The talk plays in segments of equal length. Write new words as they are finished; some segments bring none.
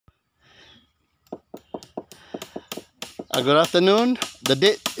Good afternoon. The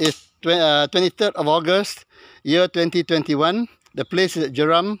date is 23rd of August, year 2021. The place is at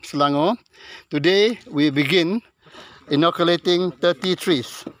Gaharu, Selangor. Today we begin inoculating 30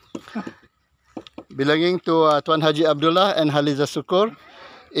 trees belonging to Tuan Haji Abdullah and Haliza Sukur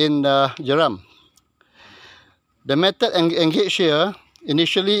in Gaharu. The method engaged here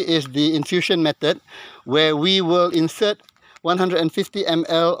initially is the infusion method, where we will insert 150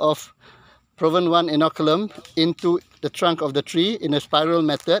 ml of Proven 1 inoculum into the trunk of the tree in a spiral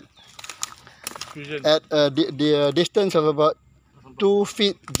method at the distance of about 2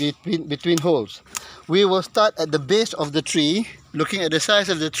 feet between holes. We will start at the base of the tree. Looking at the size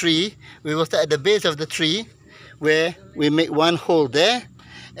of the tree, we will start at the base of the tree, where we make one hole there,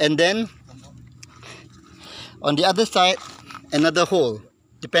 and then on the other side another hole,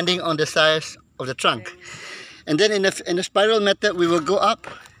 depending on the size of the trunk. And then in a spiral method, we will go up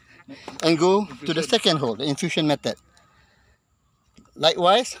and go to the second hole, the infusion method.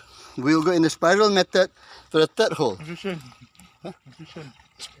 Likewise, we will go in the spiral method to the third hole. Infusion. Huh? Infusion.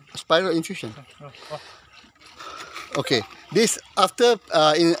 Spiral infusion. Okay. This, after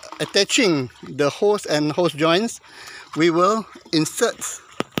in attaching the hose and hose joints, we will insert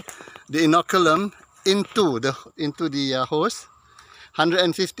the inoculum into the hose.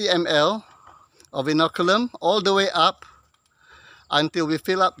 150 ml of inoculum all the way up until we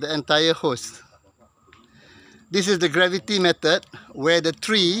fill up the entire hose. This is the gravity method, where the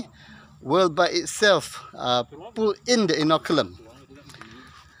tree will by itself pull in the inoculum.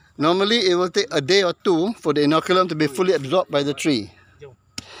 Normally it will take a day or two for the inoculum to be fully absorbed by the tree.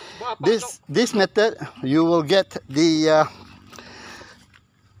 This method, you will get the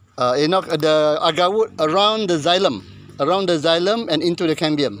agar wood around the xylem and into the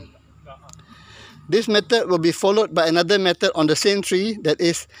cambium. This method will be followed by another method on the same tree, that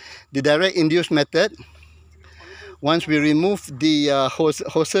is the direct induced method. Once we remove the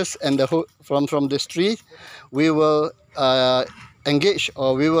hoses and from this tree, we will engage,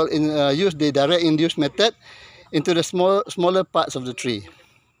 or we will use the direct induced method into the smaller parts of the tree.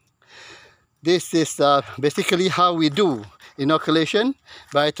 This is basically how we do inoculation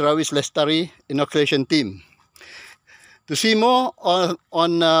by Terawis Lestari inoculation team. To see more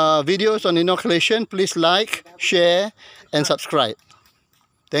on videos on inoculation, please like, share and subscribe.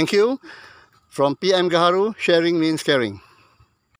 Thank you. From PM Gaharu, sharing means caring.